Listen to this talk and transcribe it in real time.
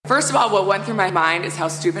First of all, what went through my mind is how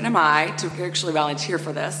stupid am I to actually volunteer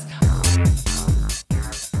for this?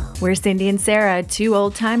 We're Cindy and Sarah, two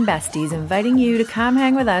old-time besties, inviting you to come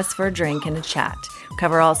hang with us for a drink and a chat. We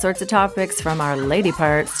cover all sorts of topics from our lady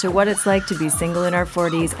parts to what it's like to be single in our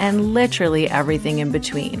 40s and literally everything in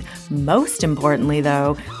between. Most importantly,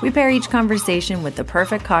 though, we pair each conversation with the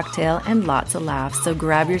perfect cocktail and lots of laughs, so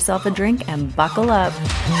grab yourself a drink and buckle up.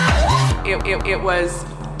 It was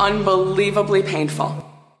unbelievably painful.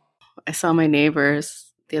 I saw my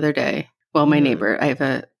neighbors the other day. Well, my neighbor, I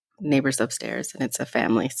have neighbors upstairs, and it's a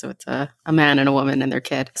family. So it's a man and a woman and their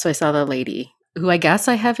kid. So I saw the lady, who I guess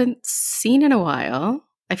I haven't seen in a while.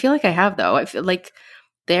 I feel like I have, though. I feel like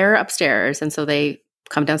they're upstairs, and so they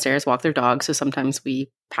come downstairs, walk their dog. So sometimes we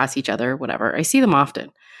pass each other, whatever. I see them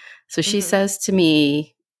often. So she says to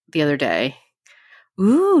me the other day,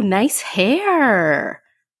 "Ooh, nice hair."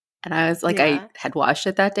 And I was like, I had washed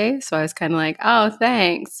it that day. So I was kind of like, "Oh,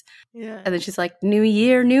 thanks." Yeah. And then she's like, "New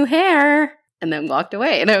year, new hair." And then walked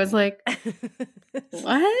away. And I was like,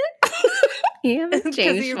 "What? You haven't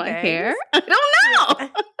changed my hair?" I don't know.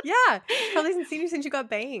 Yeah. Probably hasn't seen you since you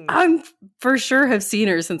got bangs. I'm for sure have seen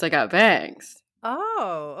her since I got bangs.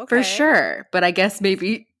 Oh, okay. For sure. But I guess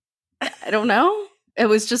maybe, I don't know. It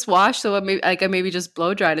was just washed. So I maybe just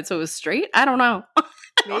blow dried it so it was straight. I don't know. I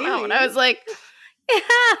don't know. And I was like,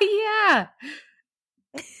 yeah.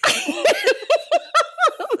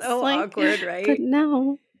 So like, awkward, right? But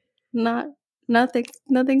no, nothing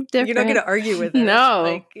different. You're not going to argue with her. No.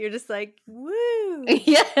 Like, you're just like, woo.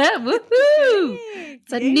 Yeah, woohoo.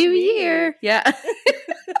 It's a new year. Yeah.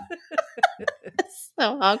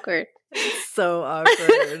 So awkward. So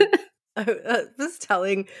awkward. I was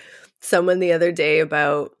telling someone the other day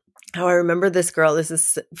about how I remember this girl. This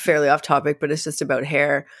is fairly off topic, but it's just about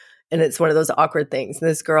hair. And it's one of those awkward things. And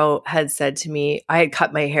this girl had said to me, I had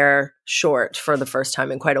cut my hair short for the first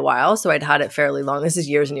time in quite a while. So I'd had it fairly long. This is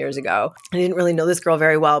years and years ago. I didn't really know this girl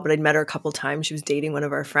very well, but I'd met her a couple times. She was dating one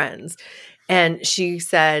of our friends. And she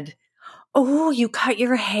said, "Oh, you cut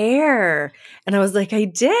your hair." And I was like, I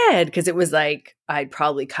did. Because it was like, I'd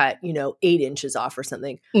probably cut, 8 inches off or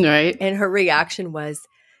something. Right. And her reaction was,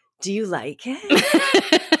 "Do you like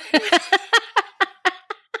it?"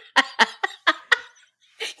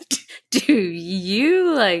 Do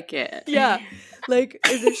you like it? Yeah. Like,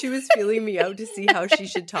 as if she was feeling me out to see how she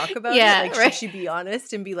should talk about it. Like, should she be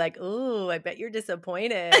honest and be like, "Oh, I bet you're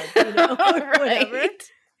disappointed," whatever.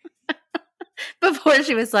 Before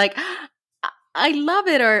she was like, "I love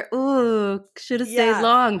it," or "Ooh, should have stayed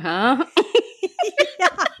long, huh?"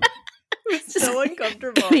 Yeah. It was so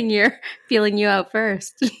uncomfortable. Feeling you out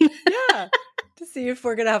first. Yeah. To see if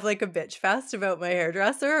we're going to have like a bitch fest about my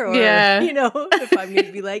hairdresser or, if I'm going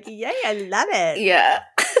to be like, "Yay, I love it." Yeah.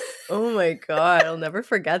 Oh my God. I'll never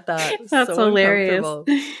forget that. That's so hilarious.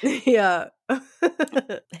 Yeah.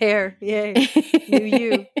 Hair. Yay. New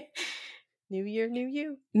you. New year, new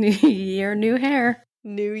you. New year, new hair.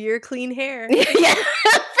 New year, clean hair. Yeah.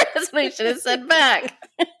 That's what I should have said back.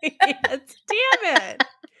 Yes, damn it.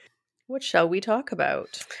 What shall we talk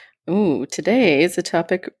about? Ooh, today is a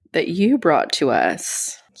topic that you brought to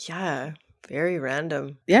us. Yeah, very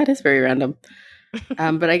random. Yeah, it is very random.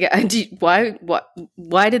 But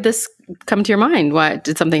why did this come to your mind? Why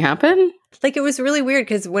did something happen? Like, it was really weird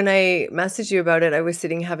because when I messaged you about it, I was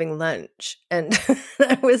sitting having lunch and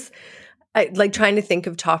I was trying to think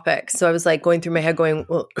of topics. So I was like going through my head going,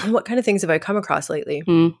 well, what kind of things have I come across lately?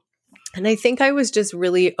 And I think I was just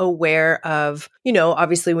really aware of,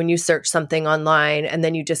 obviously when you search something online and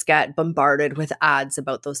then you just get bombarded with ads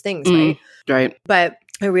about those things, right? Right. But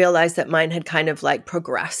I realized that mine had kind of like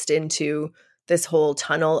progressed into this whole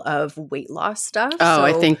tunnel of weight loss stuff. Oh, so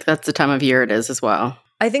I think that's the time of year it is as well.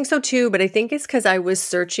 I think so too, but I think it's because I was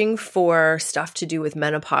searching for stuff to do with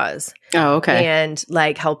menopause. Oh, okay. And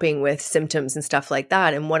like helping with symptoms and stuff like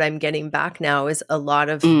that. And what I'm getting back now is a lot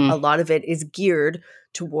of it is geared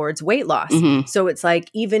towards weight loss. So it's like,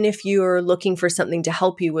 even if you're looking for something to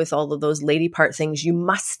help you with all of those lady part things, you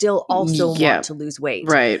must still also want to lose weight.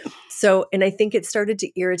 Right. So, and I think it started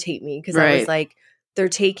to irritate me because I was like, they're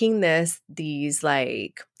taking these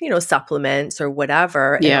like, supplements or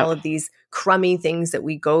whatever, and all of these crummy things that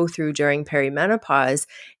we go through during perimenopause.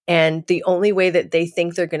 And the only way that they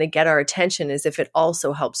think they're going to get our attention is if it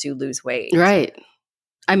also helps you lose weight. Right.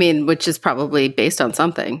 I mean, which is probably based on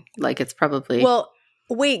something. Like, it's probably... Well,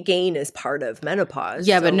 weight gain is part of menopause.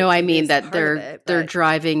 Yeah, but no, I mean that they're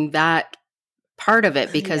driving that part of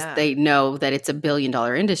it because they know that it's $1 billion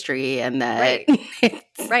industry and that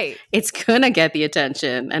it's going to get the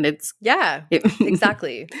attention, and it's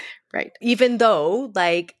exactly Right. Even though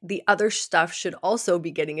like the other stuff should also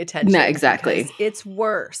be getting attention. No, exactly. Because it's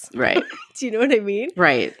worse. Right. Do you know what I mean?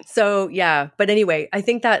 Right. So yeah. But anyway, I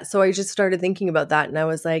think that, so I just started thinking about that and I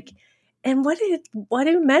was like, and what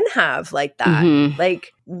do men have like that? Mhm.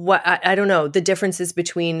 Like what, I don't know, the differences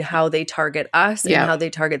between how they target us and Yeah. how they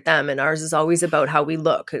target them. And ours is always about how we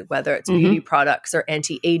look, whether it's beauty products or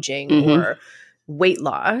anti-aging Mhm. or weight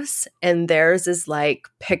loss. And theirs is like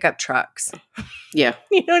pickup trucks. Yeah.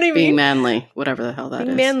 You know what I mean? Being manly, whatever the hell that is.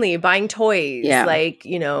 Being manly, buying toys. Yeah. Like,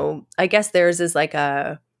 you know, I guess theirs is like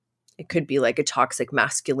it could be like a toxic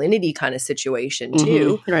masculinity kind of situation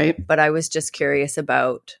too. Mhm. Right. But I was just curious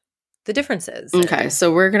about the differences. Okay. And-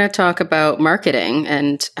 So we're going to talk about marketing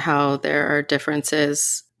and how there are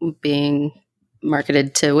differences being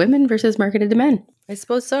marketed to women versus marketed to men. I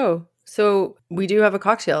suppose so. So we do have a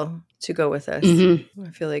cocktail to go with this. Mm-hmm. I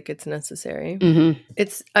feel like it's necessary. Mm-hmm.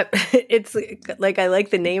 It's like I like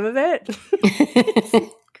the name of it.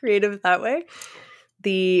 It's creative that way.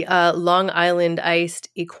 The Long Island Iced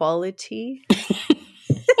Equality.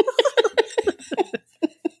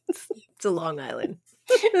 It's a Long Island.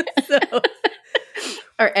 So,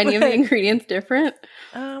 Are any of the ingredients different?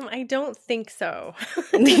 I don't think so.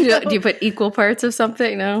 Do you put equal parts of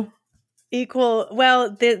something? No. Equal.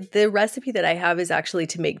 Well, the recipe that I have is actually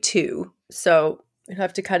to make two. So you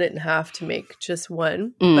have to cut it in half to make just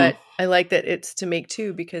one. Mm. But I like that it's to make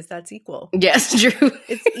two because that's equal. Yes, true.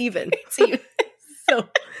 It's even. It's even. So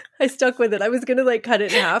I stuck with it. I was going to like cut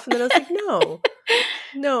it in half and then I was like,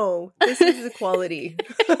 no, this is equality.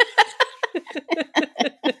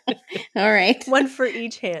 All right. One for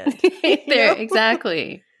each hand. There, know?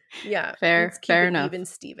 exactly. Yeah. Fair- Let's keep fair it enough. Even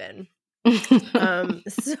Steven.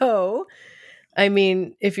 So, I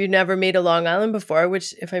mean, if you've never made a Long Island before,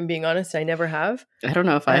 which if I'm being honest, I never have. I don't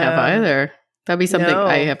know if I have either. That'd be something no.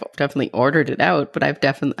 I have definitely ordered it out, but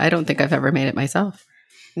I don't think I've ever made it myself.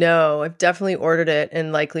 No, I've definitely ordered it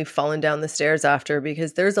and likely fallen down the stairs after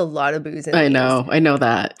because there's a lot of booze in I these. know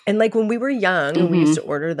that. And like when we were young and we Mhm. used to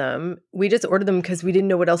order them, we just ordered them because we didn't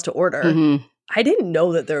know what else to order. Mhm. I didn't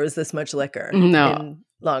know that there was this much liquor No. in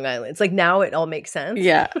Long Island. It's like now it all makes sense.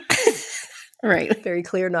 Yeah. Right. Very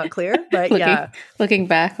clear, not clear. But Looking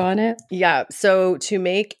back on it. Yeah. So to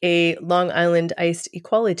make a Long Island Iced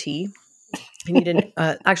Equality, you need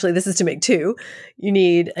actually, this is to make two. You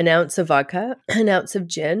need an ounce of vodka, an ounce of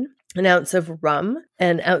gin, an ounce of rum,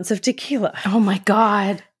 an ounce of tequila, Oh my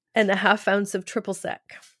God. and a half ounce of triple sec.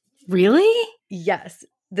 Really? Yes.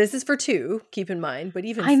 This is for two, keep in mind. But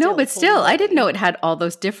even I know, still, but it's still, holy I didn't know moly. it had all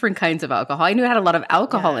those different kinds of alcohol. I knew it had a lot of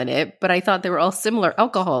alcohol Yeah. in it, but I thought they were all similar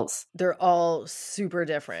alcohols. They're all super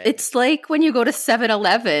different. It's like when you go to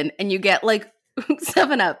 7-Eleven and you get like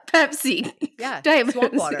 7-Up, Pepsi, yeah, Diet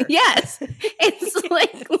swamp water. Yes. It's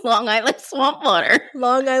like Long Island swamp water.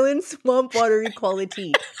 Long Island swamp water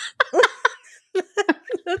equality.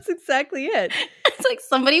 That's exactly it. It's like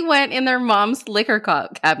somebody went in their mom's liquor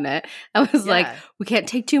cabinet and was like, Yeah. we can't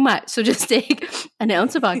take too much. So just take an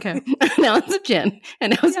ounce of vodka, an ounce of gin,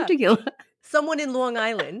 an ounce Yeah. of tequila. Someone in Long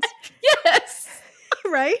Island, Yes.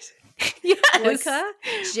 right? Yes. Vodka,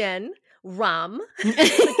 gin, rum,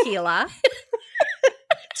 tequila,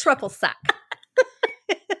 triple sec.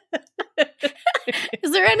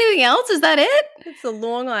 Is there anything else? Is that it? It's the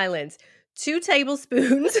Long Island. 2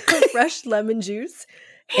 tablespoons of fresh lemon juice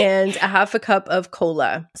and a half a cup of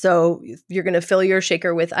cola. So you're going to fill your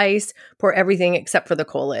shaker with ice, pour everything except for the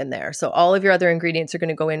cola in there. So all of your other ingredients are going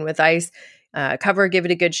to go in with ice, cover, give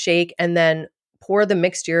it a good shake, and then pour the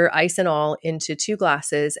mixture, ice and all, into 2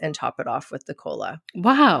 glasses and top it off with the cola.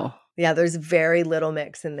 Wow. Yeah, there's very little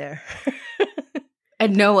mix in there.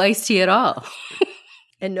 And no iced tea at all.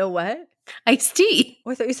 And know what? Iced tea.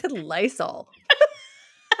 Oh, I thought you said Lysol.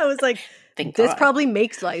 I was like, Thank this God. probably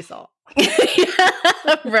makes Lysol.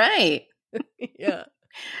 Right. Yeah.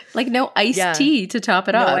 Like no iced Yeah. tea to top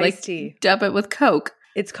it No off. iced Like tea. dub it with Coke.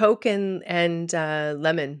 It's Coke and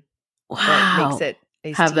lemon that Wow. makes it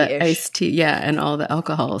iced Have the tea-ish. iced tea, yeah, and all the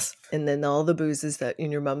alcohols. And then all the boozes that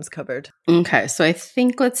in your mom's cupboard. Okay, so I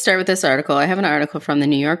think let's start with this article. I have an article from the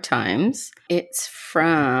New York Times. It's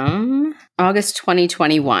from August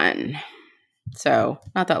 2021. So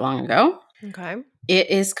not that long ago. Okay. It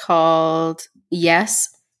is called Yes,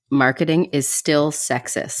 Marketing is Still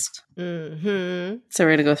Sexist. Mm-hmm. So we're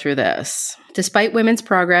going to go through this. Despite women's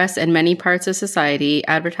progress in many parts of society,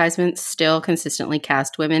 advertisements still consistently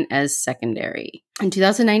cast women as secondary. In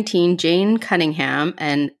 2019, Jane Cunningham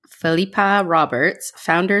and Philippa Roberts,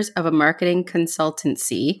 founders of a marketing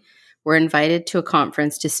consultancy, were invited to a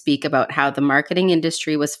conference to speak about how the marketing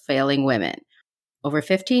industry was failing women. Over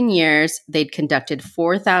 15 years, they'd conducted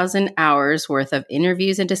 4,000 hours worth of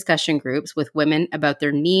interviews and discussion groups with women about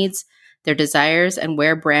their needs, their desires, and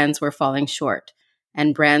where brands were falling short.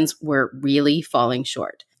 And brands were really falling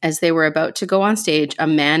short. As they were about to go on stage, a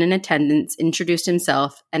man in attendance introduced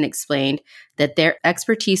himself and explained that their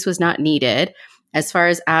expertise was not needed. As far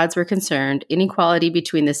as ads were concerned, inequality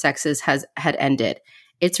between the sexes had ended.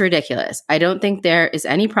 It's ridiculous. I don't think there is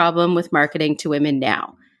any problem with marketing to women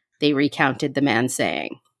now, they recounted the man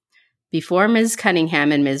saying. Before Ms.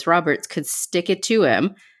 Cunningham and Ms. Roberts could stick it to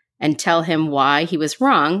him and tell him why he was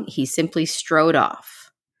wrong, he simply strode off.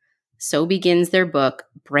 So begins their book,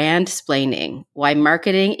 Brandsplaining: Why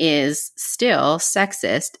Marketing is Still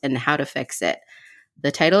Sexist and How to Fix It.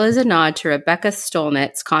 The title is a nod to Rebecca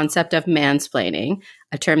Stolnitz's concept of mansplaining,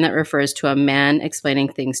 a term that refers to a man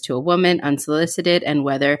explaining things to a woman unsolicited and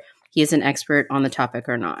whether he is an expert on the topic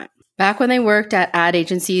or not. Back when they worked at ad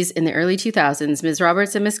agencies in the early 2000s, Ms.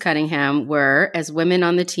 Roberts and Ms. Cunningham were, as women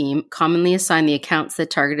on the team, commonly assigned the accounts that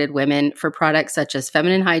targeted women for products such as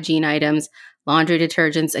feminine hygiene items, laundry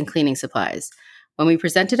detergents, and cleaning supplies. When we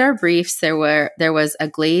presented our briefs, there was a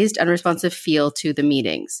glazed, unresponsive feel to the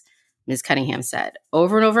meetings, Ms. Cunningham said.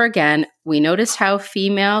 Over and over again, we noticed how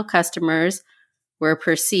female customers were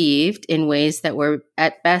perceived in ways that were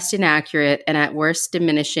at best inaccurate and at worst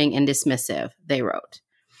diminishing and dismissive, they wrote.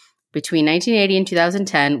 Between 1980 and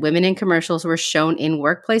 2010, women in commercials were shown in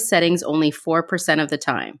workplace settings only 4% of the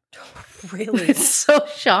time. Really? It's so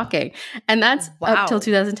shocking. And that's up till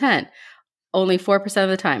 2010. Only 4% of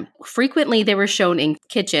the time. Frequently, they were shown in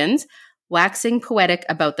kitchens, waxing poetic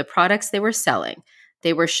about the products they were selling.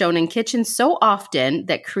 They were shown in kitchens so often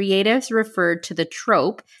that creatives referred to the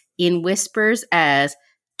trope in whispers as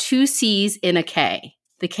 2 C's in a K.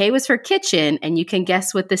 The K was for kitchen, and you can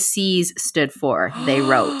guess what the C's stood for, they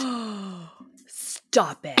wrote.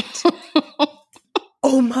 Stop it.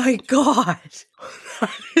 Oh my God.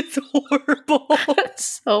 That is horrible.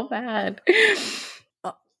 That's so bad.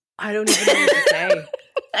 I don't even know what to say.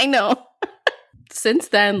 I know. Since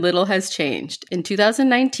then, little has changed. In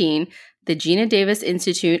 2019, the Gina Davis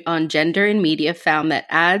Institute on Gender in Media found that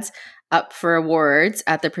ads up for awards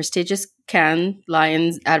at the prestigious Cannes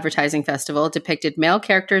Lions Advertising Festival depicted male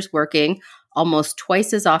characters working almost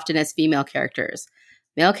twice as often as female characters.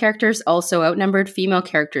 Male characters also outnumbered female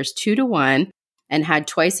characters 2-1 and had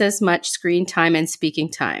twice as much screen time and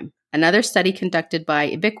speaking time. Another study conducted by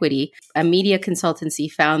Ubiquity, a media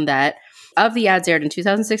consultancy, found that of the ads aired in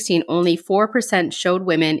 2016, only 4% showed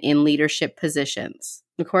women in leadership positions.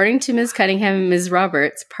 According to Ms. Cunningham and Ms.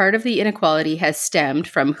 Roberts, part of the inequality has stemmed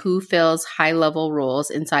from who fills high-level roles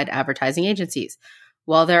inside advertising agencies.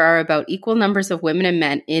 While there are about equal numbers of women and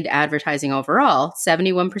men in advertising overall,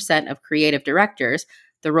 71% of creative directors,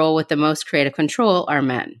 the role with the most creative control, are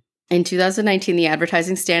men. In 2019, the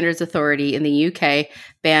Advertising Standards Authority in the UK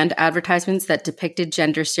banned advertisements that depicted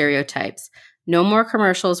gender stereotypes. No more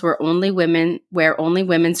commercials where only women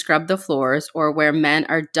scrub the floors or where men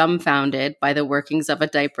are dumbfounded by the workings of a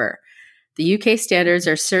diaper. The UK standards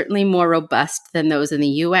are certainly more robust than those in the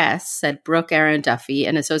US, said Brooke Aaron Duffy,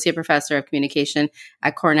 an associate professor of communication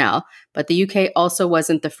at Cornell, but the UK also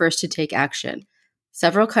wasn't the first to take action.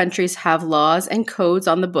 Several countries have laws and codes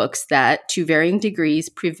on the books that, to varying degrees,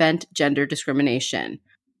 prevent gender discrimination.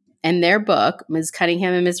 In their book, Ms.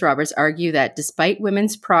 Cunningham and Ms. Roberts argue that despite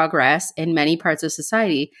women's progress in many parts of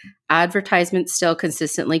society, advertisements still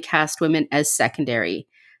consistently cast women as secondary.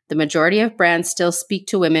 The majority of brands still speak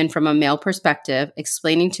to women from a male perspective,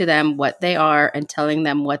 explaining to them what they are and telling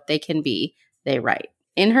them what they can be, they write.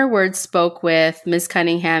 In her words, spoke with Ms.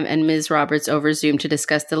 Cunningham and Ms. Roberts over Zoom to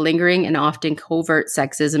discuss the lingering and often covert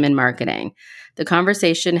sexism in marketing. The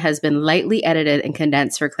conversation has been lightly edited and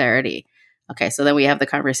condensed for clarity. Okay, so then we have the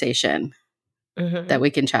conversation that we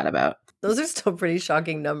can chat about. Those are still pretty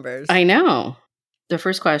shocking numbers. I know. The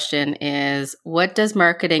first question is, what does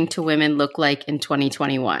marketing to women look like in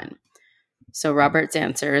 2021? So Roberts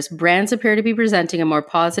answers, brands appear to be presenting a more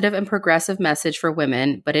positive and progressive message for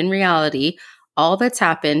women, but in reality, all that's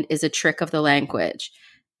happened is a trick of the language.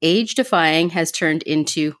 Age-defying has turned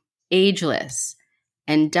into ageless,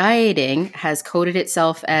 and dieting has coded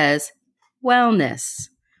itself as wellness.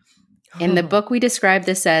 In the book, we describe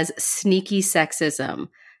this as sneaky sexism.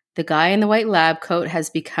 The guy in the white lab coat has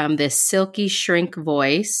become this silky shrink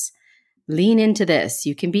voice. Lean into this.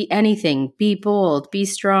 You can be anything. Be bold. Be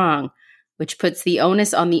strong. Which puts the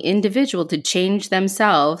onus on the individual to change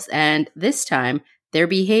themselves and, this time, their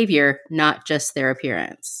behavior, not just their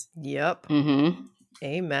appearance. Yep. Mm-hmm.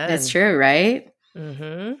 Amen. That's true, right?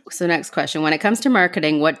 Mm-hmm. So next question. When it comes to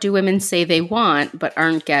marketing, what do women say they want but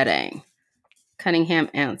aren't getting? Cunningham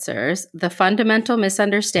answers, the fundamental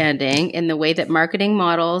misunderstanding in the way that marketing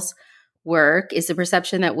models work is the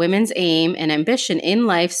perception that women's aim and ambition in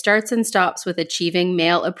life starts and stops with achieving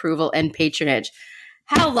male approval and patronage.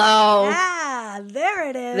 Hello. Yeah, there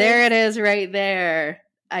it is. There it is right there.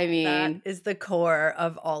 I mean, that is the core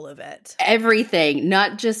of all of it. Everything,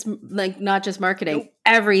 not just marketing, Nope.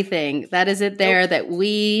 Everything. That is it there, that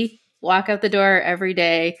we walk out the door every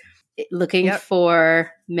day looking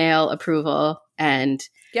for male approval, and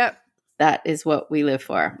that is what we live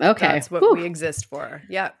for. Okay. That's what we exist for.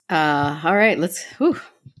 Yeah. All right,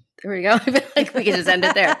 there we go. I feel like we can just end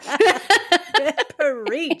it there.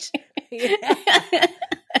 Preach. Yeah.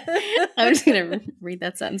 I'm just going to read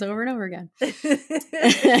that sentence over and over again.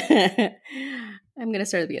 I'm going to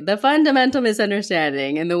start at the beginning. The fundamental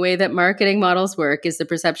misunderstanding in the way that marketing models work is the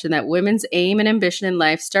perception that women's aim and ambition in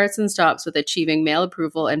life starts and stops with achieving male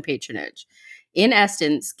approval and patronage. In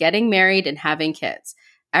essence, getting married and having kids.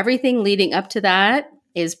 Everything leading up to that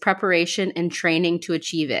is preparation and training to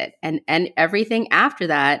achieve it. And everything after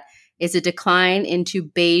that is a decline into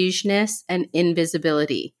beigeness and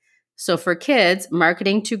invisibility. So for kids,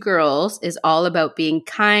 marketing to girls is all about being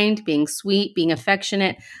kind, being sweet, being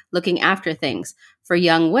affectionate, looking after things. For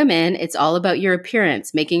young women, it's all about your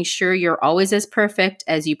appearance, making sure you're always as perfect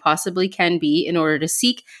as you possibly can be in order to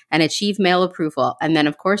seek and achieve male approval. And then,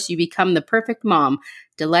 of course, you become the perfect mom,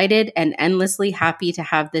 delighted and endlessly happy to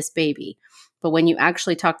have this baby. But when you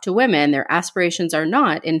actually talk to women, their aspirations are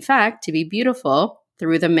not, in fact, to be beautiful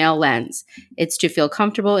through the male lens. It's to feel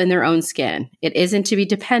comfortable in their own skin. It isn't to be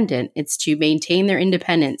dependent. It's to maintain their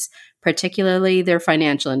independence, particularly their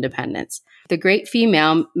financial independence. The great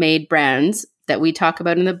female-made brands that we talk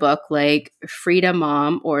about in the book, like Frida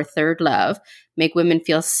Mom or Third Love, make women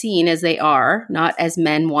feel seen as they are, not as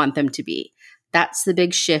men want them to be. That's the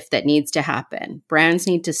big shift that needs to happen. Brands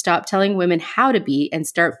need to stop telling women how to be and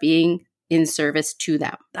start being in service to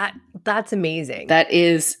them. That's amazing. That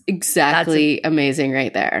is exactly amazing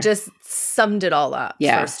right there. Just summed it all up,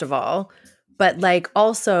 first of all. But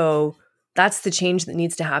also, that's the change that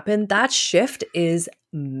needs to happen. That shift is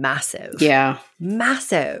massive. Yeah.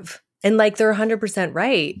 Massive. And they're 100%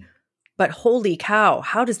 right. But holy cow,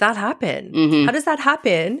 how does that happen? Mm-hmm. How does that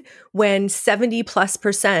happen when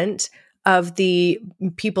 70+% of the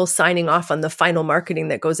people signing off on the final marketing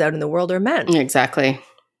that goes out in the world are men? Exactly.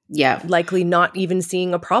 Yeah. Likely not even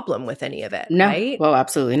seeing a problem with any of it, No. right? Well,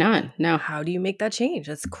 absolutely not. No. How do you make that change?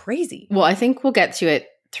 That's crazy. Well, I think we'll get to it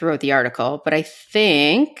throughout the article, but I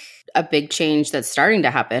think a big change that's starting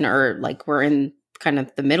to happen, or we're in kind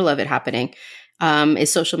of the middle of it happening,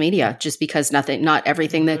 is social media, just because not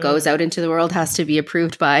everything that goes out into the world has to be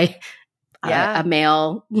approved by a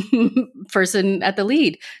male person at the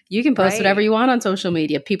lead. You can post whatever you want on social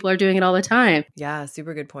media. People are doing it all the time. Yeah,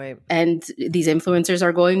 super good point. And these influencers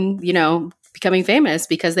are going, becoming famous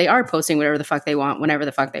because they are posting whatever the fuck they want, whenever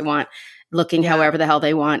the fuck they want, looking however the hell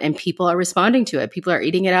they want. And people are responding to it. People are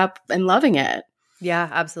eating it up and loving it. Yeah,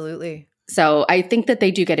 absolutely. So I think that they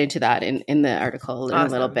do get into that in the article in a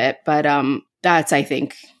little bit. But that's, I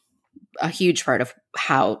think, a huge part of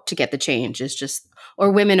how to get the change is just,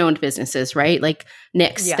 or women-owned businesses, right? Like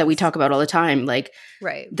Knix that we talk about all the time.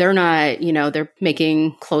 They're not, they're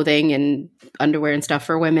making clothing and underwear and stuff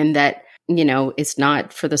for women that, it's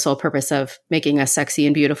not for the sole purpose of making us sexy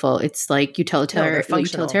and beautiful. It's utilitarian,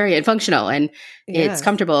 functional, and it's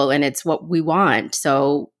comfortable, and it's what we want.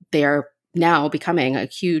 So they're now becoming a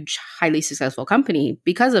huge, highly successful company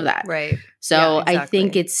because of that. Right. So I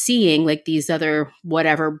think it's seeing these other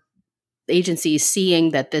whatever agencies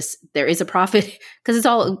seeing that there is a profit, because it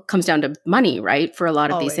all comes down to money, right? For a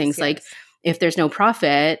lot of these things, if there's no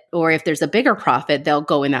profit, or if there's a bigger profit, they'll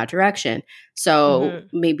go in that direction. So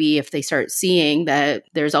maybe if they start seeing that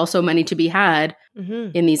there's also money to be had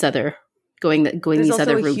in these other going these other routes. There's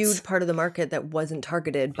also a huge part of the market that wasn't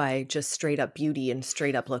targeted by just straight up beauty and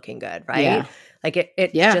straight up looking good, right?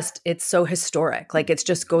 Yeah. It's so historic. It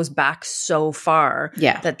just goes back so far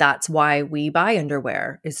that's why we buy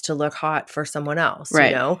underwear, is to look hot for someone else,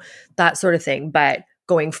 that sort of thing. But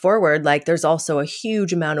going forward, there's also a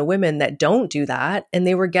huge amount of women that don't do that, and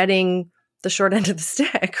they were getting the short end of the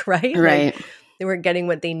stick, right? Right. They weren't getting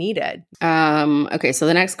what they needed. Okay, so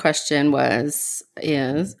the next question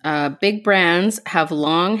is big brands have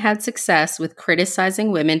long had success with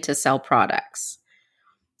criticizing women to sell products.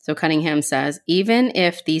 So Cunningham says, even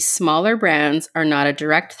if these smaller brands are not a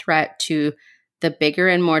direct threat to the bigger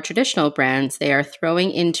and more traditional brands, they are throwing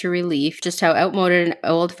into relief just how outmoded and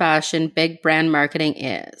old-fashioned big brand marketing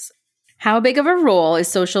is. How big of a role is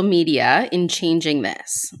social media in changing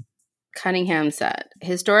this? Cunningham said,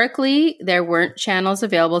 historically, there weren't channels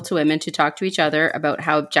available to women to talk to each other about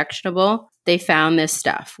how objectionable they found this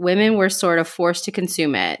stuff. Women were sort of forced to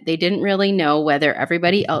consume it. They didn't really know whether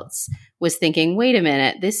everybody else was thinking, wait a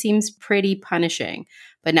minute, this seems pretty punishing.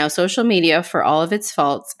 But now social media, for all of its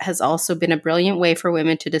faults, has also been a brilliant way for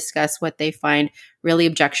women to discuss what they find really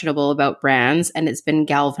objectionable about brands, and it's been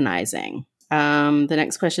galvanizing. The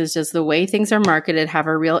next question is, does the way things are marketed have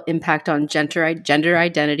a real impact on gender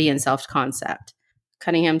identity and self-concept?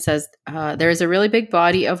 Cunningham says, there is a really big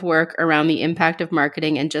body of work around the impact of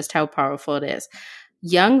marketing and just how powerful it is.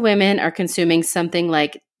 Young women are consuming something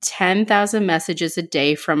like 10,000 messages a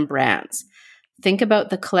day from brands. Think about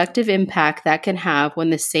the collective impact that can have when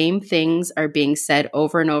the same things are being said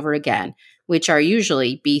over and over again, which are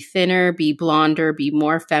usually be thinner, be blonder, be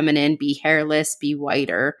more feminine, be hairless, be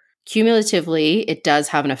whiter. Cumulatively, it does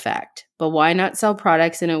have an effect, but why not sell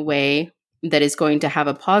products in a way that is going to have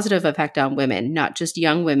a positive effect on women, not just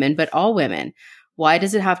young women, but all women? Why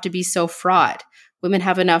does it have to be so fraught? Women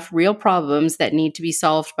have enough real problems that need to be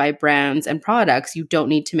solved by brands and products. You don't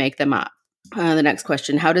need to make them up. The next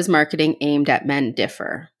question, how does marketing aimed at men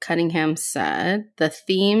differ? Cunningham said, the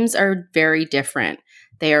themes are very different.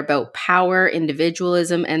 They are about power,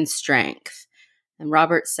 individualism, and strength. And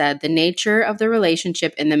Robert said, the nature of the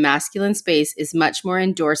relationship in the masculine space is much more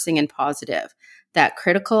endorsing and positive. That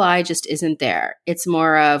critical eye just isn't there. It's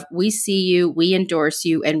more of, we see you, we endorse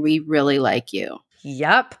you, and we really like you.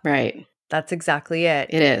 Yep. Right. That's exactly it.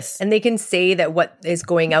 It is. And they can say that what is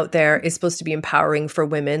going out there is supposed to be empowering for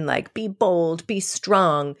women, like be bold, be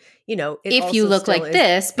strong. You know, if you look like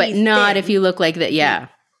this, but not thin. If you look like that. Yeah.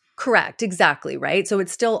 Correct. Exactly. Right. So it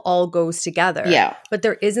still all goes together. Yeah. But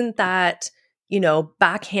there isn't that, you know,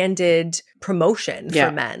 backhanded promotion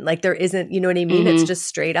for men. Like there isn't, you know what I mean? It's just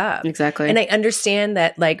straight up. Exactly. And I understand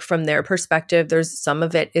that, like, from their perspective, there's some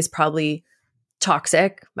of it is probably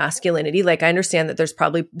toxic masculinity. Like I understand that there's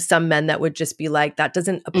probably some men that would just be like, that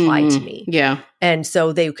doesn't apply to me. Yeah. And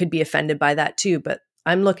so they could be offended by that too. But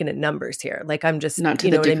I'm looking at numbers here. Like I'm just, not to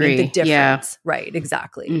you know the what degree. I mean? The difference. Yeah. Right.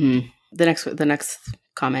 Exactly. The next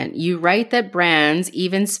comment, you write that brands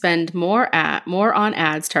even spend more on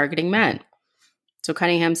ads targeting men. So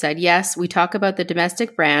Cunningham said, yes, we talk about the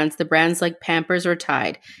domestic brands, the brands like Pampers or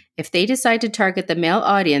Tide. If they decide to target the male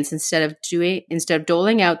audience instead of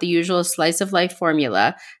doling out the usual slice of life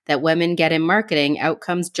formula that women get in marketing, out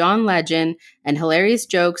comes John Legend and hilarious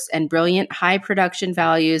jokes and brilliant high production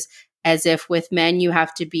values, as if with men you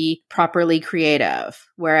have to be properly creative.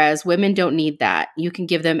 Whereas women don't need that. You can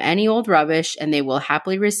give them any old rubbish and they will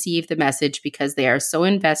happily receive the message because they are so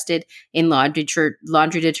invested in laundry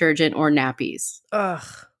detergent or nappies. Ugh.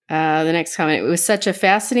 The next comment, it was such a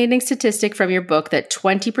fascinating statistic from your book that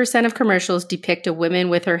 20% of commercials depict a woman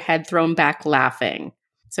with her head thrown back laughing.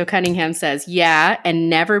 So Cunningham says, yeah, and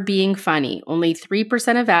never being funny. Only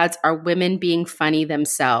 3% of ads are women being funny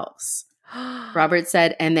themselves. Robert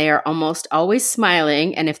said, and they are almost always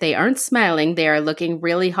smiling. And if they aren't smiling, they are looking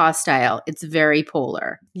really hostile. It's very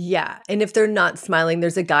polar. Yeah. And if they're not smiling,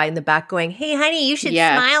 there's a guy in the back going, hey, honey, you should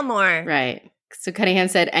smile more. Right. So Cunningham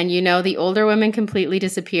said, and you know, the older woman completely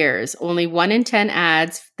disappears. Only 1 in 10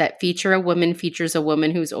 ads that feature a woman features a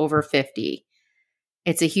woman who's over 50.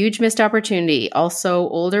 It's a huge missed opportunity. Also,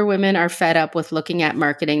 older women are fed up with looking at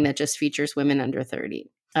marketing that just features women under 30.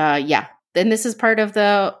 Yeah. Then this is part of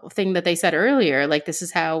the thing that they said earlier. Like, this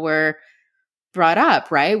is how we're brought up,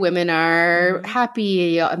 right? Women are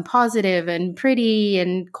happy and positive and pretty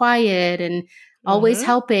and quiet and always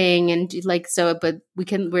helping. And like, so, but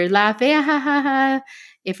we're laughing. Ha, ha, ha.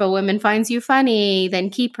 If a woman finds you funny, then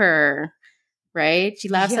keep her, right? She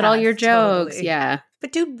laughs at all your jokes. Totally. Yeah.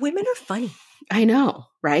 But dude, women are funny. I know,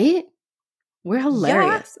 right? We're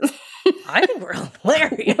hilarious. Yeah. I think we're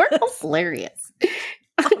hilarious. We're hilarious.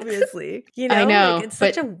 Obviously, you know, I know, like, it's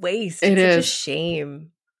such a waste. It it's is such a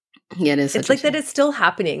shame. Yeah, it is. It's like that it's still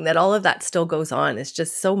happening, that all of that still goes on. It's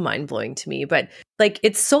just so mind-blowing to me. But like,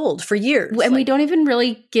 it's sold for years. And we don't even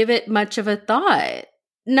really give it much of a thought.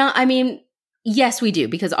 No, I mean, yes, we do,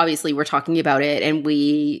 because obviously we're talking about it and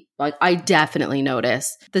I definitely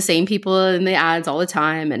notice the same people in the ads all the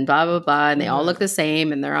time and blah, blah, blah. And they all look the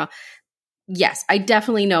same and they're all, yes, I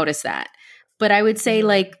definitely notice that. But I would say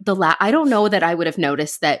like I don't know that I would have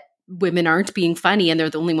noticed that women aren't being funny and they're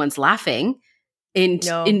the only ones laughing in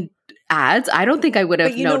ads. I don't think I would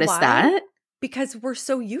have noticed that. Because we're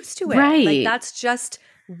so used to it. Right. Like that's just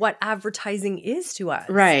what advertising is to us.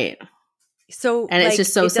 Right. So and it's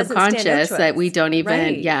just so subconscious that we don't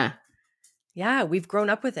even, Yeah, we've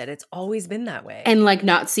grown up with it. It's always been that way. And like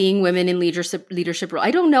not seeing women in leadership role.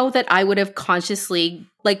 I don't know that I would have consciously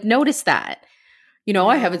like noticed that. You know,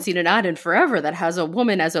 I haven't seen an ad in forever that has a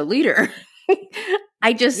woman as a leader.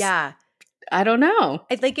 I don't know.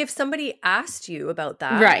 Like if somebody asked you about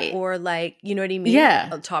that, right? Or like, you know what I mean? Yeah.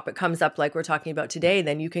 A topic comes up like we're talking about today,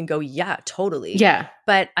 then you can go, yeah, totally. Yeah.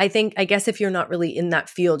 But I guess if you're not really in that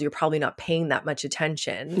field, you're probably not paying that much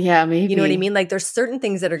attention. Yeah, maybe. You know what I mean? Like there's certain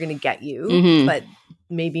things that are going to get you, but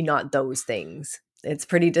maybe not those things. It's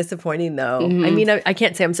pretty disappointing though. I mean, I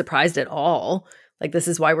can't say I'm surprised at all. Like this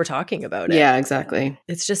is why we're talking about it. Yeah, exactly.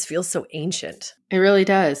 It just feels so ancient. It really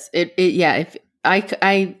does. If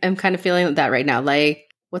I am kind of feeling that right now. Like,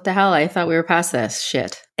 what the hell? I thought we were past this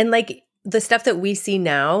shit. And like the stuff that we see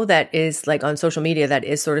now that is like on social media that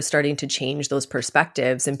is sort of starting to change those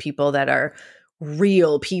perspectives, and people that are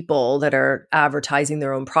real people that are advertising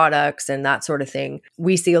their own products and that sort of thing,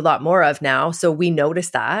 we see a lot more of now. So we notice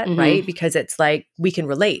that, right? Because it's like we can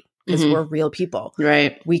relate because we're real people.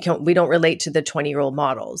 Right. We don't relate to the 20-year-old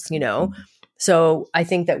models, you know? So I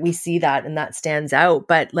think that we see that and that stands out.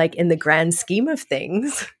 But like in the grand scheme of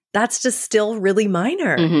things, that's just still really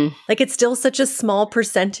minor. Like it's still such a small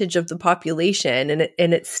percentage of the population,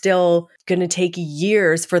 and it's still going to take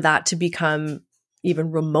years for that to become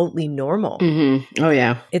even remotely normal. Oh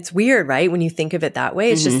yeah. It's weird, right? When you think of it that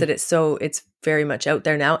way, it's just that it's very much out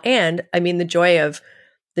there now. And I mean, the joy of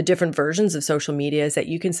the different versions of social media is that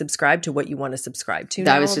you can subscribe to what you want to subscribe to.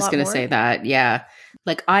 I was just going to say that. Yeah.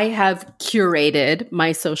 Like I have curated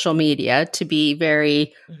my social media to be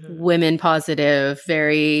very women positive,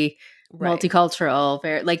 very multicultural,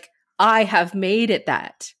 very like I have made it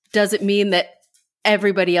that. Doesn't mean that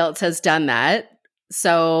everybody else has done that.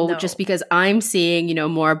 So just because I'm seeing, you know,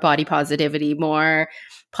 more body positivity, more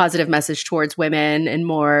positive message towards women and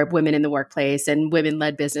more women in the workplace and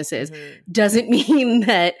women-led businesses doesn't mean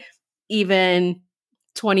that even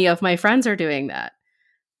 20 of my friends are doing that.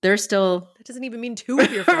 They're still... That doesn't even mean 2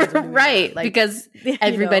 of your friends are doing right, that. Like, because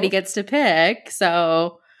everybody gets to pick.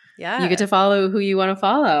 So you get to follow who you want to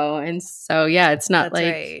follow. And so, yeah, it's not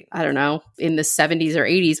I don't know, in the 70s or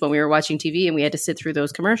 80s when we were watching TV and we had to sit through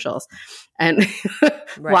those commercials and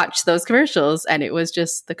watch those commercials. And it was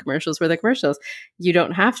just the commercials were the commercials. You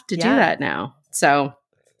don't have to do that now. So...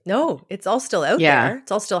 No, it's all still out there.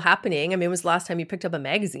 It's all still happening. I mean, when was the last time you picked up a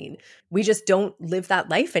magazine? We just don't live that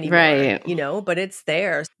life anymore, you know, but it's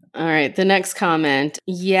there. All right. The next comment.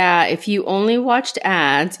 Yeah, if you only watched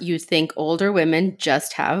ads, you'd think older women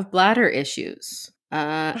just have bladder issues.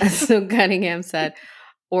 So Cunningham said,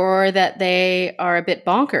 or that they are a bit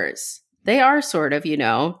bonkers. They are sort of, you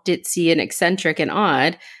know, ditzy and eccentric and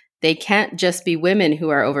odd. They can't just be women who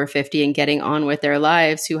are over 50 and getting on with their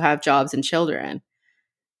lives who have jobs and children.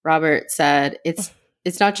 Robert said,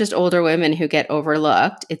 it's not just older women who get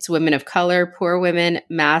overlooked. It's women of color, poor women,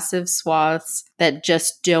 massive swaths that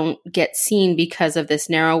just don't get seen because of this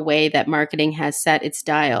narrow way that marketing has set its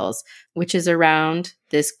dials, which is around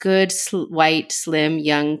this good, white, slim,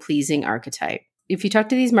 young, pleasing archetype. If you talk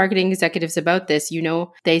to these marketing executives about this, you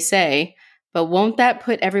know, they say, but won't that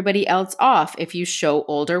put everybody else off if you show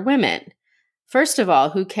older women? First of all,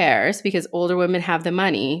 who cares? Because older women have the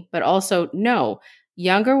money, but also no.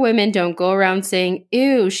 Younger women don't go around saying,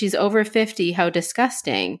 ew, she's over 50, how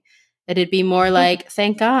disgusting. It'd be more like,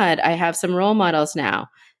 thank God, I have some role models now.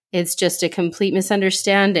 It's just a complete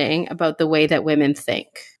misunderstanding about the way that women think.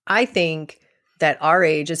 I think that our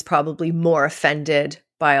age is probably more offended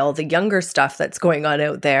by all the younger stuff that's going on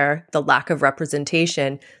out there, the lack of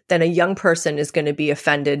representation, than a young person is going to be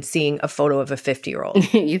offended seeing a photo of a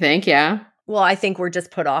 50-year-old. You think, yeah? Well, I think we're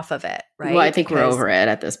just put off of it, right? Well, I think we're over it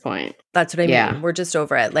at this point. That's what I mean. We're just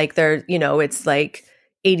over it. Like they're, you know, it's like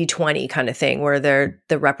 80-20 kind of thing where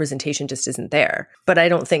the representation just isn't there. But I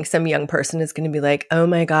don't think some young person is going to be like, oh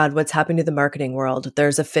my God, what's happened to the marketing world?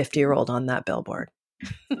 There's a 50-year-old on that billboard.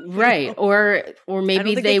 Right. Or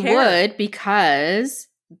maybe they would because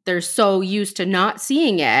they're so used to not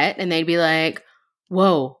seeing it and they'd be like,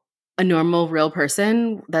 whoa, a normal real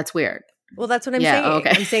person? That's weird. Well, that's what I'm saying.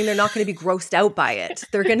 Okay. I'm saying they're not going to be grossed out by it.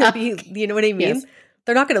 They're going to be, you know what I mean? Yes.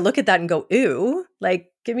 They're not going to look at that and go, ew,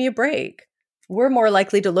 like, give me a break. We're more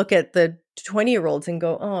likely to look at the 20-year-olds and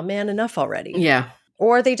go, oh man, enough already. Yeah.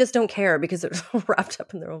 Or they just don't care because they're so wrapped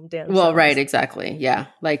up in their own damn Well, selves. Right, exactly. Yeah,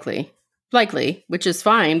 likely, which is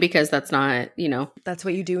fine because that's not, you know. That's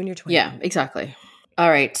what you do in your 20s. Yeah, exactly. All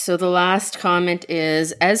right. So the last comment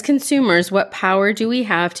is, as consumers, what power do we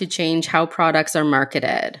have to change how products are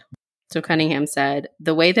marketed? So Cunningham said,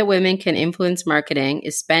 the way that women can influence marketing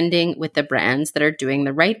is spending with the brands that are doing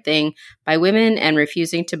the right thing by women and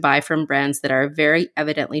refusing to buy from brands that are very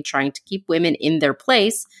evidently trying to keep women in their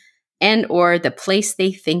place and or the place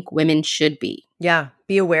they think women should be. Yeah.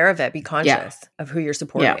 Be aware of it. Be conscious of who you're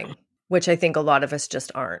supporting. which I think a lot of us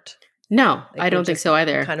just aren't. No, Like, I don't think so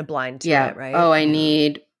either. Kind of blind to Yeah. it, right? Oh, I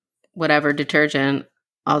need whatever detergent.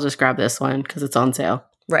 I'll just grab this one because it's on sale.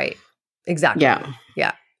 Right. Exactly. Yeah.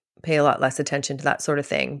 Yeah. Pay a lot less attention to that sort of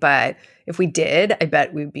thing. But if we did, I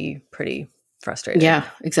bet we'd be pretty frustrated. Yeah,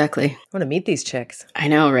 exactly. I want to meet these chicks. I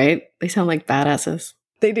know, right? They sound like badasses.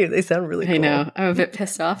 They do. They sound really cool. I know. I'm a bit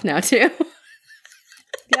pissed off now too.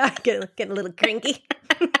 Yeah, getting a little cranky.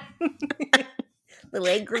 A little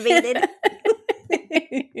aggravated.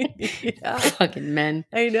 Yeah. Fucking men.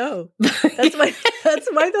 I know. That's why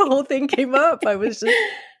the whole thing came up. I was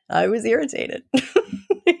irritated.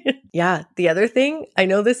 Yeah. The other thing, I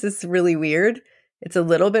know this is really weird. It's a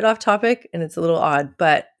little bit off topic and it's a little odd,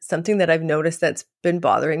 but something that I've noticed that's been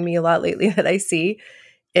bothering me a lot lately that I see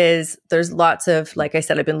is there's lots of, like I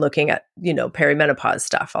said, I've been looking at, perimenopause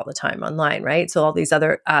stuff all the time online, right? So all these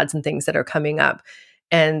other ads and things that are coming up,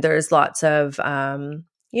 and there's lots of,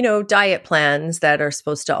 diet plans that are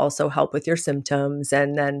supposed to also help with your symptoms.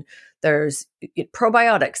 And then there's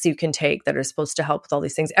probiotics you can take that are supposed to help with all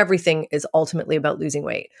these things. Everything is ultimately about losing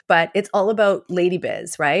weight, but it's all about lady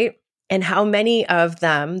biz, right? And how many of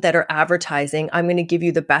them that are advertising, I'm going to give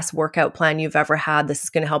you the best workout plan you've ever had. This is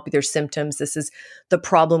going to help with your symptoms. This is the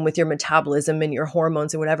problem with your metabolism and your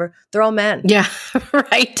hormones and whatever. They're all men. Yeah,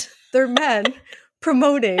 right. They're men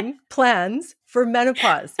promoting plans for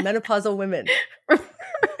menopausal women.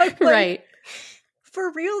 Like, right.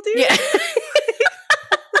 For real, dude? Yeah.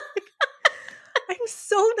 I'm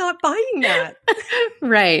so not buying that.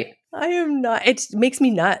 Right. I am not. It makes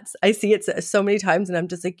me nuts. I see it so many times and I'm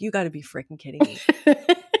just like, you got to be freaking kidding me.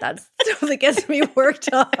 That's what gets me worked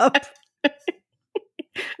up.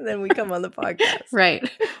 And then we come on the podcast. Right.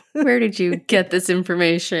 Where did you get this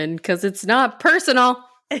information? Because it's not personal.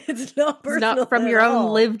 It's not personal. It's not from your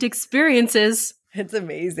own lived experiences. It's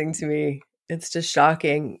amazing to me. It's just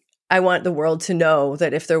shocking. I want the world to know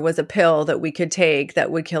that if there was a pill that we could take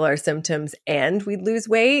that would kill our symptoms and we'd lose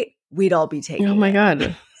weight, we'd all be taking it. Oh my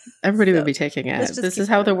God. Everybody would be taking it. This is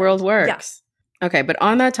how the world works. Yeah. Okay. But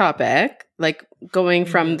on that topic, like going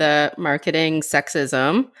from the marketing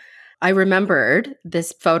sexism, I remembered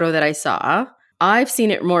this photo that I saw. I've seen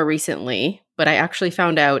it more recently, but I actually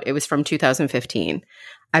found out it was from 2015.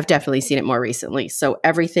 I've definitely seen it more recently. So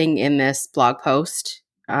everything in this blog post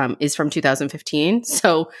is from 2015.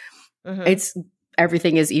 So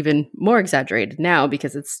everything is even more exaggerated now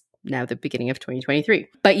because it's now the beginning of 2023.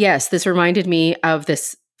 But yes, this reminded me of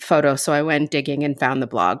this photo. So I went digging and found the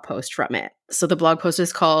blog post from it. So the blog post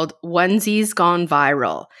is called Onesies Gone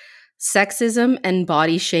Viral: Sexism and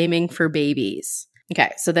Body Shaming for Babies.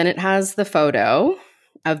 Okay, so then it has the photo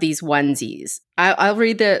of these onesies. I'll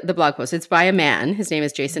read the blog post. It's by a man. His name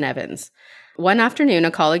is Jason Evans. One afternoon,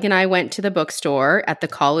 a colleague and I went to the bookstore at the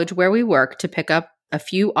college where we work to pick up a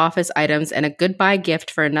few office items and a goodbye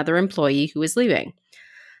gift for another employee who was leaving.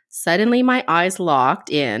 Suddenly, my eyes locked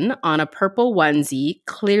in on a purple onesie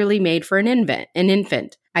clearly made for an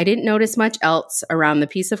infant. I didn't notice much else around the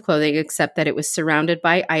piece of clothing except that it was surrounded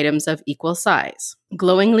by items of equal size.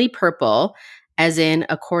 Glowingly purple, as in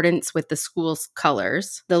accordance with the school's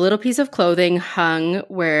colors. The little piece of clothing hung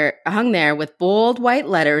there with bold white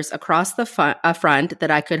letters across the front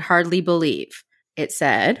that I could hardly believe. It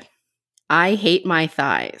said, "I hate my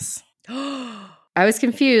thighs." I was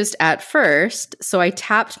confused at first, so I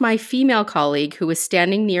tapped my female colleague who was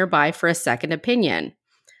standing nearby for a second opinion.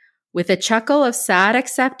 With a chuckle of sad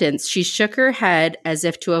acceptance, she shook her head as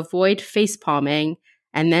if to avoid facepalming,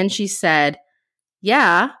 and then she said,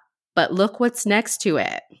 "Yeah, but look what's next to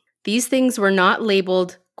it." These things were not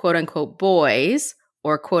labeled quote-unquote boys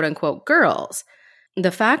or quote-unquote girls.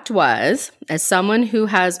 The fact was, as someone who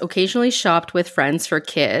has occasionally shopped with friends for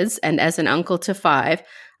kids and as an uncle to 5,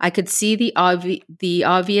 I could see the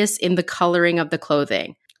obvious in the coloring of the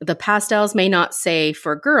clothing. The pastels may not say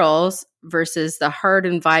for girls versus the hard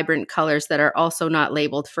and vibrant colors that are also not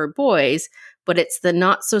labeled for boys, but it's the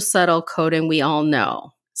not so subtle coding we all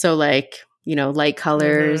know. So like, light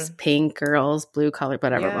colors, pink girls, blue color,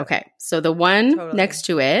 whatever. Yeah. Okay. So the one next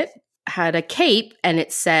to it had a cape and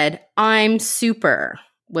it said, "I'm super,"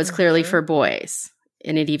 was clearly for boys.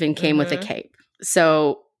 And it even came with a cape.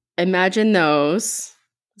 So imagine those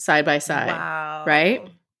side by side, wow. Right?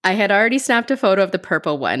 I had already snapped a photo of the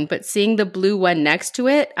purple one, but seeing the blue one next to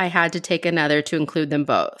it, I had to take another to include them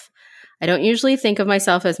both. I don't usually think of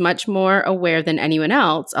myself as much more aware than anyone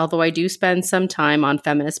else, although I do spend some time on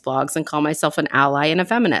feminist blogs and call myself an ally and a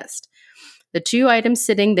feminist. The two items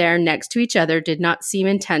sitting there next to each other did not seem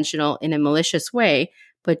intentional in a malicious way,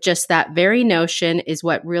 but just that very notion is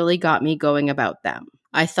what really got me going about them.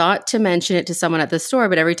 I thought to mention it to someone at the store,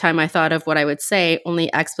 but every time I thought of what I would say,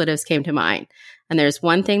 only expletives came to mind. And there's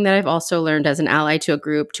one thing that I've also learned as an ally to a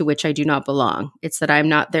group to which I do not belong. It's that I'm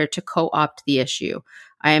not there to co-opt the issue.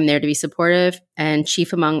 I am there to be supportive and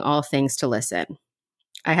chief among all things to listen.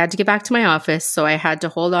 I had to get back to my office, so I had to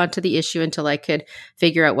hold on to the issue until I could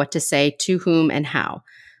figure out what to say, to whom, and how.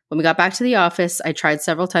 When we got back to the office, I tried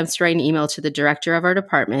several times to write an email to the director of our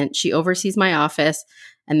department. She oversees my office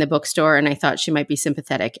and the bookstore, and I thought she might be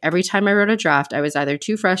sympathetic. Every time I wrote a draft, I was either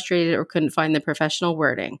too frustrated or couldn't find the professional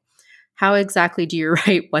wording. How exactly do you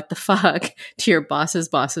write what the fuck to your boss's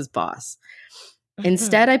boss's boss?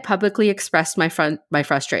 Instead, I publicly expressed my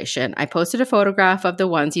frustration. I posted a photograph of the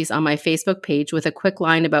onesies on my Facebook page with a quick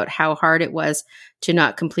line about how hard it was to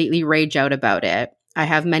not completely rage out about it. I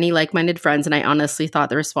have many like-minded friends, and I honestly thought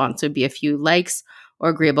the response would be a few likes or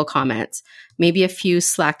agreeable comments, maybe a few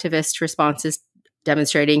slacktivist responses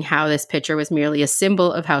demonstrating how this picture was merely a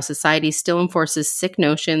symbol of how society still enforces sick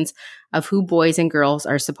notions of who boys and girls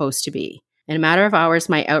are supposed to be. In a matter of hours,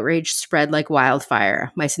 my outrage spread like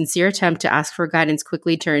wildfire. My sincere attempt to ask for guidance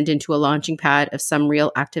quickly turned into a launching pad of some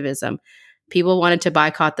real activism. People wanted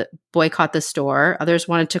to boycott the store. Others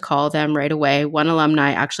wanted to call them right away. One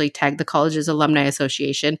alumni actually tagged the college's alumni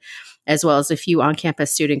association, as well as a few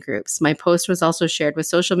on-campus student groups. My post was also shared with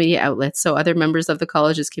social media outlets so other members of the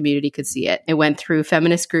college's community could see it. It went through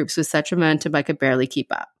feminist groups with such momentum I could barely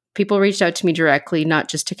keep up. People reached out to me directly, not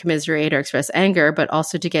just to commiserate or express anger, but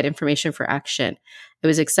also to get information for action. It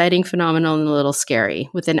was exciting, phenomenal, and a little scary.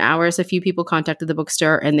 Within hours, a few people contacted the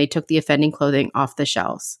bookstore and they took the offending clothing off the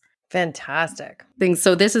shelves. Fantastic.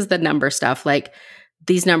 So this is the number stuff. Like,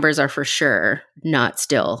 these numbers are for sure not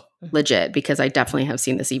still legit, because I definitely have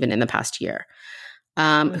seen this even in the past year.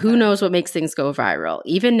 Who knows what makes things go viral?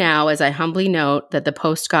 Even now, as I humbly note that the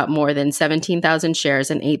post got more than 17,000 shares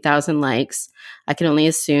and 8,000 likes, I can only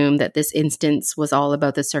assume that this instance was all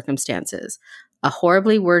about the circumstances. A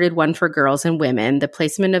horribly worded one for girls and women, the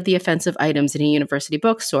placement of the offensive items in a university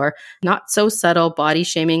bookstore, not so subtle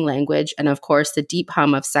body-shaming language, and of course the deep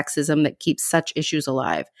hum of sexism that keeps such issues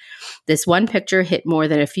alive. This one picture hit more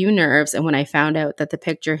than a few nerves, and when I found out that the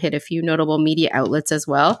picture hit a few notable media outlets as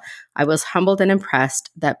well, I was humbled and impressed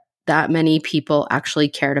that many people actually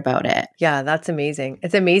cared about it. Yeah, that's amazing.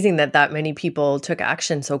 It's amazing that many people took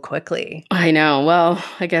action so quickly. I know. Well,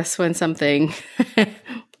 I guess when something...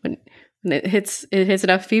 when it hits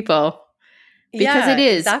enough people, because it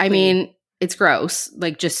is. Exactly. I mean, it's gross.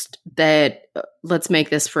 Like, just that. Let's make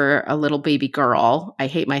this for a little baby girl. I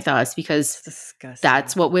hate my thoughts because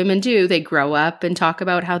that's what women do. They grow up and talk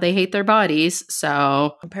about how they hate their bodies.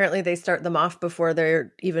 So apparently, they start them off before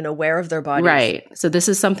they're even aware of their bodies. Right. So this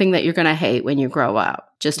is something that you're going to hate when you grow up.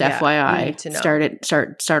 Just FYI.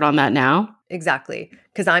 Start on that now. Exactly.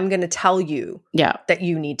 Because I'm going to tell you that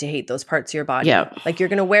you need to hate those parts of your body. Yeah. Like, you're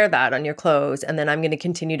going to wear that on your clothes, and then I'm going to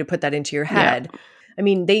continue to put that into your head. Yeah. I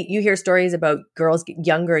mean, you hear stories about girls get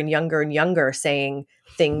younger and younger and younger saying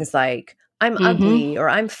things like, I'm ugly, or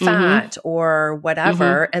I'm fat, or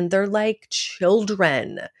whatever. And they're like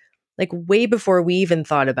children, like way before we even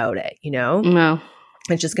thought about it, you know? No.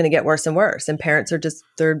 It's just going to get worse and worse. And parents are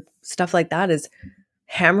their stuff like that is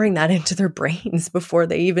hammering that into their brains before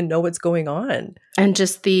they even know what's going on. And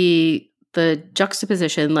just the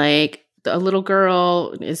juxtaposition, like, a little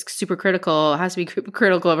girl is super critical, has to be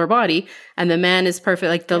critical of her body, and the man is perfect.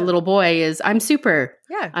 Like, the little boy is, I'm super.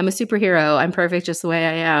 Yeah. I'm a superhero. I'm perfect just the way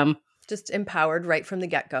I am. Just empowered right from the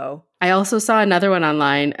get-go. I also saw another one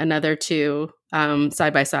online, another two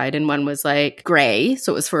side by side, and one was like gray.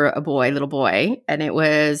 So it was for a boy, little boy, and it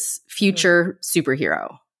was future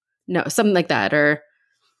superhero. No, something like that, or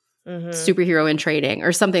superhero in training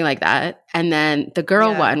or something like that. And then the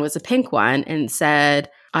girl one was a pink one and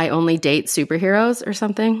said, I only date superheroes or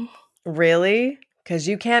something. Really? Because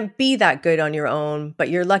you can't be that good on your own, but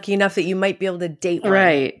you're lucky enough that you might be able to date one.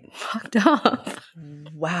 Right. Fucked up.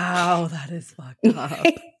 Wow, that is fucked up.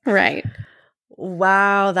 Right.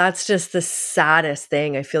 Wow, that's just the saddest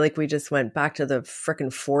thing. I feel like we just went back to the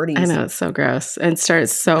freaking 40s. I know, it's so gross. And it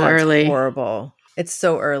starts so early. Horrible. It's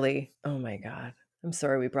so early. Oh my God. I'm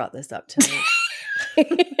sorry we brought this up tonight.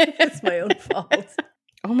 It's my own fault.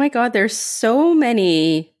 Oh my God, there's so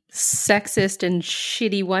many sexist and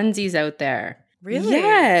shitty onesies out there. Really?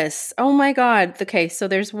 Yes. Oh my God. Okay, so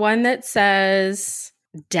there's one that says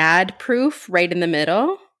dad proof right in the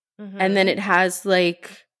middle. And then it has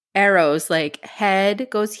like arrows, like head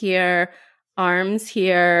goes here, arms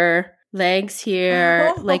here, legs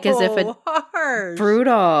here, like as if it's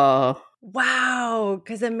brutal. Wow,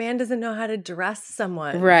 because a man doesn't know how to dress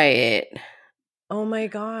someone. Right. Oh my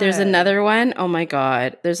God. There's another one. Oh my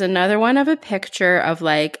God. There's another one of a picture of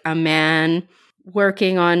like a man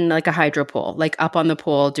working on like a hydro pole, like up on the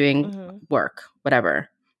pole doing work, whatever.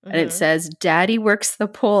 And it says, Daddy works the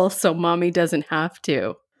pole so mommy doesn't have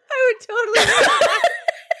to. I would totally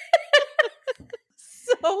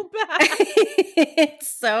so bad.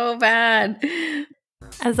 It's so bad.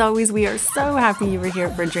 As always, we are so happy you were here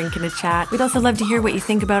for a drink and a chat. We'd also love to hear what you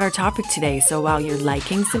think about our topic today. So while you're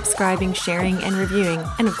liking, subscribing, sharing, and reviewing,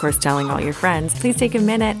 and of course telling all your friends, please take a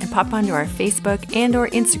minute and pop onto our Facebook and or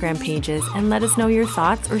Instagram pages and let us know your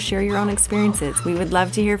thoughts or share your own experiences. We would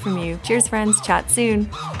love to hear from you. Cheers, friends. Chat soon.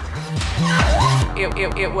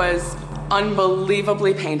 It was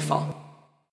unbelievably painful.